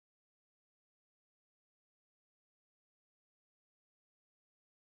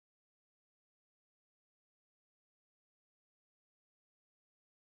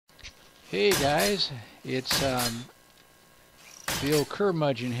Hey guys, it's the old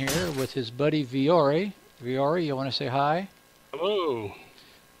curmudgeon here with his buddy Viore. Viore, you want to say hi? Hello.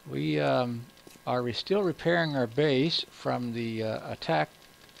 We are still repairing our base from the attack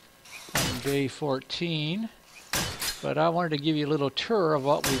on day 14, but I wanted to give you a little tour of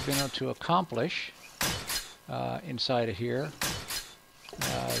what we've been able to accomplish inside of here.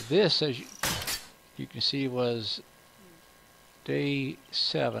 This, as you can see, was day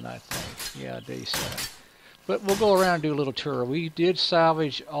 7, I think. Yeah, day 7. But we'll go around and do a little tour. We did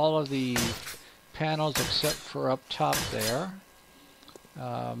salvage all of the panels except for up top there.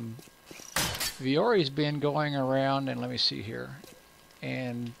 Viore's been going around, and let me see here,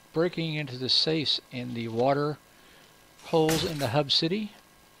 and breaking into the safes in the water holes in the hub city,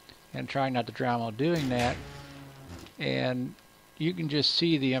 and trying not to drown while doing that. And you can just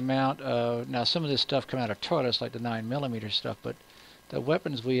see the amount of, now some of this stuff come out of toilets like the 9mm stuff, but the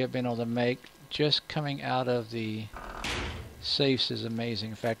weapons we have been able to make just coming out of the safes is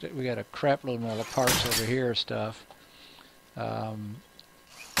amazing. In fact, we got a crap load more of the parts over here stuff.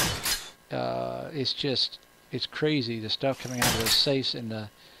 It's crazy, the stuff coming out of the safes in the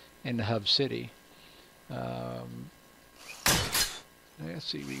hub city. Let's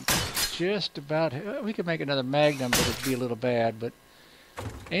see, we just about, we could make another Magnum, but it'd be a little bad. But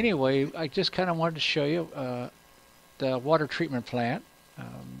anyway, I just kind of wanted to show you the water treatment plant.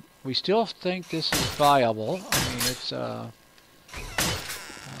 We still think this is viable. I mean, it's a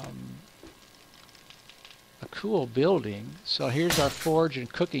cool building. So here's our forge and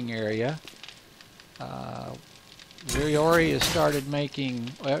cooking area. Viore has started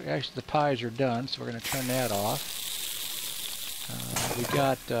making, well, actually the pies are done, so we're going to turn that off. We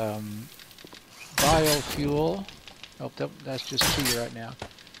got biofuel. Oh, that's just tea right now.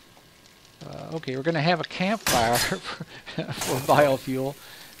 Okay, we're going to have a campfire for biofuel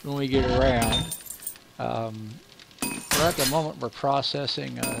when we get around. Right at the moment, we're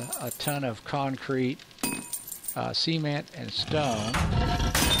processing a ton of concrete, cement, and stone.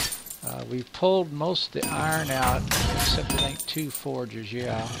 We've pulled most of the iron out, except I think 2 forges.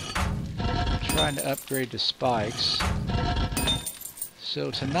 Yeah, trying to upgrade the spikes.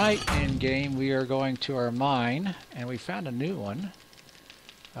 So tonight in game we are going to our mine, and we found a new one.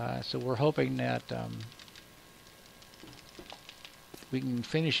 So we're hoping that we can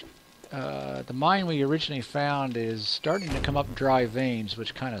finish. The mine we originally found is starting to come up dry veins,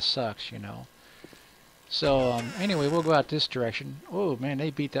 which kind of sucks, you know. So anyway, we'll go out this direction. Oh man, they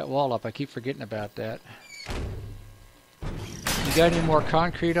beat that wall up. I keep forgetting about that. You got any more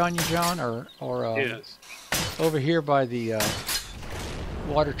concrete on you, John? Or Yes. over here by the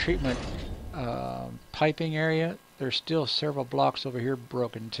water treatment piping area, there's still several blocks over here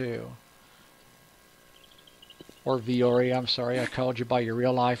broken too. Or Viore, I'm sorry, I called you by your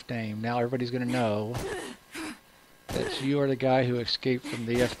real life name. Now everybody's going to know that you are the guy who escaped from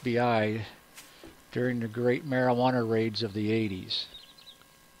the FBI during the great marijuana raids of the 80s.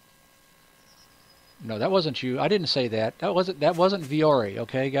 No, that wasn't you. I didn't say that. That wasn't Viore,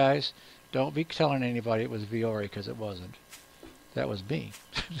 okay guys? Don't be telling anybody it was Viore, because it wasn't. That was me.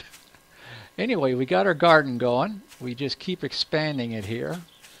 Anyway, we got our garden going. We just keep expanding it here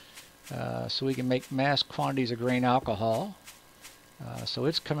so we can make mass quantities of grain alcohol. So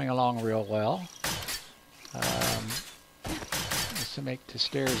it's coming along real well. Let's make the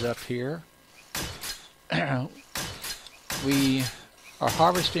stairs up here. We are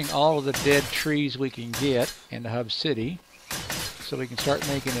harvesting all of the dead trees we can get in the hub city so we can start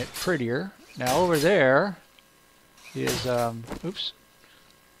making it prettier. Now over there is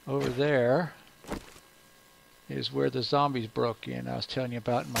over there is where the zombies broke in. I was telling you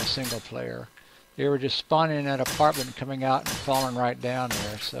about in my single player. They were just spawning in that apartment, coming out and falling right down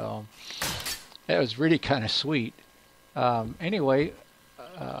there. So that was really kind of sweet. Anyway,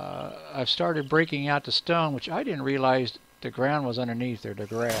 I've started breaking out the stone, which I didn't realize the ground was underneath there, the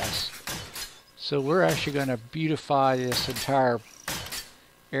grass. So we're actually going to beautify this entire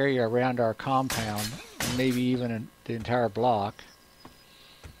area around our compound, and maybe even the entire block.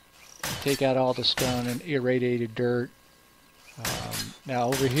 Take out all the stone and irradiated dirt. Now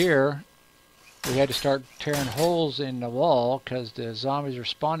over here, we had to start tearing holes in the wall because the zombies are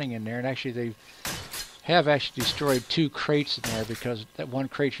spawning in there, and actually they have actually destroyed 2 crates in there, because that one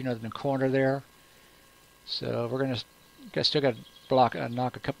crate, you know, in the corner there. So we're gonna still got to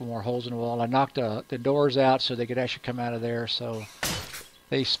knock a couple more holes in the wall. I knocked the doors out so they could actually come out of there. So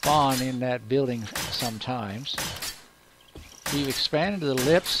they spawn in that building sometimes. We've expanded the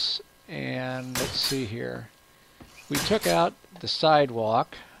lips, and let's see here. We took out the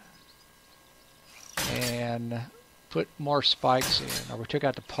sidewalk, and put more spikes in, or we took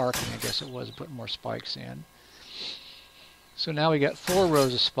out the parking, I guess it was, and put more spikes in. So now we got 4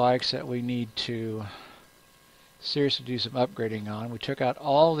 rows of spikes that we need to seriously do some upgrading on. We took out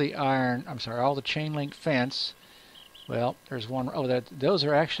all the all the chain link fence. Well, there's one. Oh, those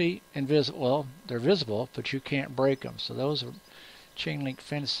are actually invisible. Well, they're visible, but you can't break them. So those are chain link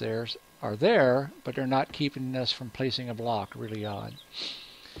fence are there, but they're not keeping us from placing a block. Really odd.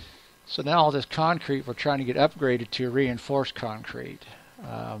 So now all this concrete we're trying to get upgraded to reinforced concrete.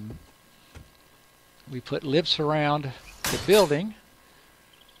 We put lips around the building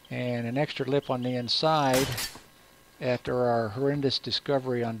and an extra lip on the inside after our horrendous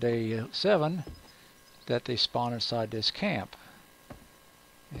discovery on day 7 that they spawn inside this camp.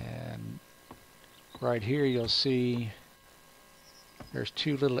 And right here you'll see there's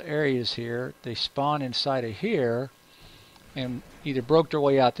 2 little areas here. They spawn inside of here and either broke their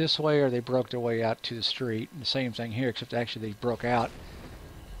way out this way or they broke their way out to the street. And the same thing here, except actually they broke out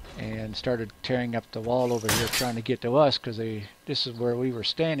and started tearing up the wall over here trying to get to us, because this is where we were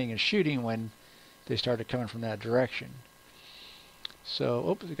standing and shooting when they started coming from that direction. So,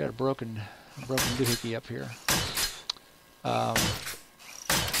 oops, we got a broken doohickey up here.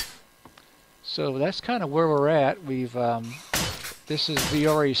 So that's kind of where we're at. We've this is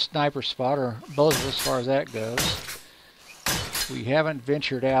VRA's sniper spot, or both of us, as far as that goes. We haven't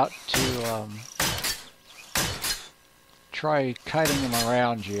ventured out to try kiting them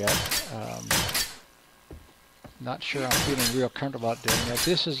around yet. Not sure I'm feeling real comfortable about doing that.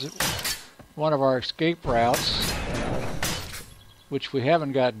 This is one of our escape routes, which we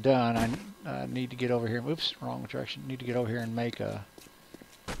haven't got done. I need to get over here. Oops, wrong direction. Need to get over here and make a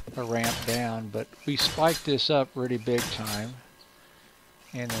ramp down. But we spiked this up really big time,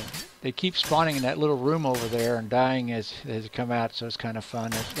 and they keep spawning in that little room over there and dying as they come out. So it's kind of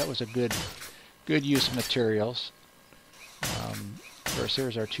fun. That was a good use of materials. Of course,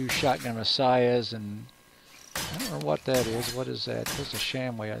 there's our 2 shotgun messiahs, and I don't know what that is. What is that? That's a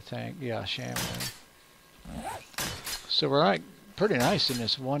Shamway, I think. Yeah, Shamway. So we're like pretty nice in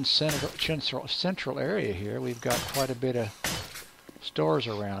this one central area here. We've got quite a bit of stores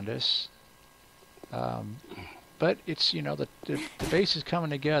around us. But it's, you know, the base is coming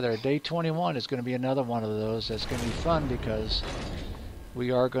together. Day 21 is going to be another one of those that's going to be fun, because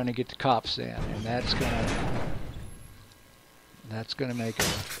we are going to get the cops in, and that's going to make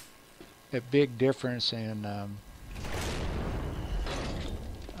a big difference in,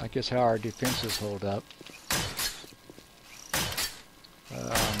 I guess, how our defenses hold up.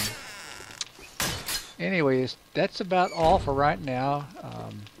 Anyways, that's about all for right now.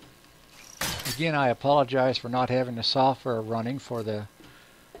 Again, I apologize for not having the software running for the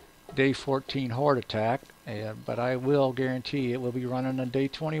day 14 horde attack, but I will guarantee it will be running on day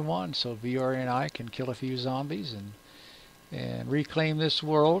 21, so VRA and I can kill a few zombies and reclaim this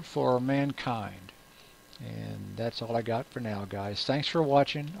world for mankind. And that's all I got for now, guys. Thanks for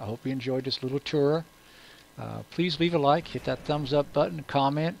watching. I hope you enjoyed this little tour. Please leave a like, hit that thumbs up button,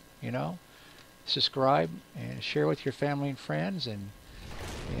 comment, subscribe, and share with your family and friends, and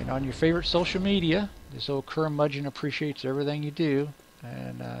on your favorite social media. This old curmudgeon appreciates everything you do.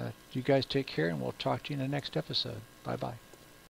 And you guys take care, and we'll talk to you in the next episode. Bye-bye.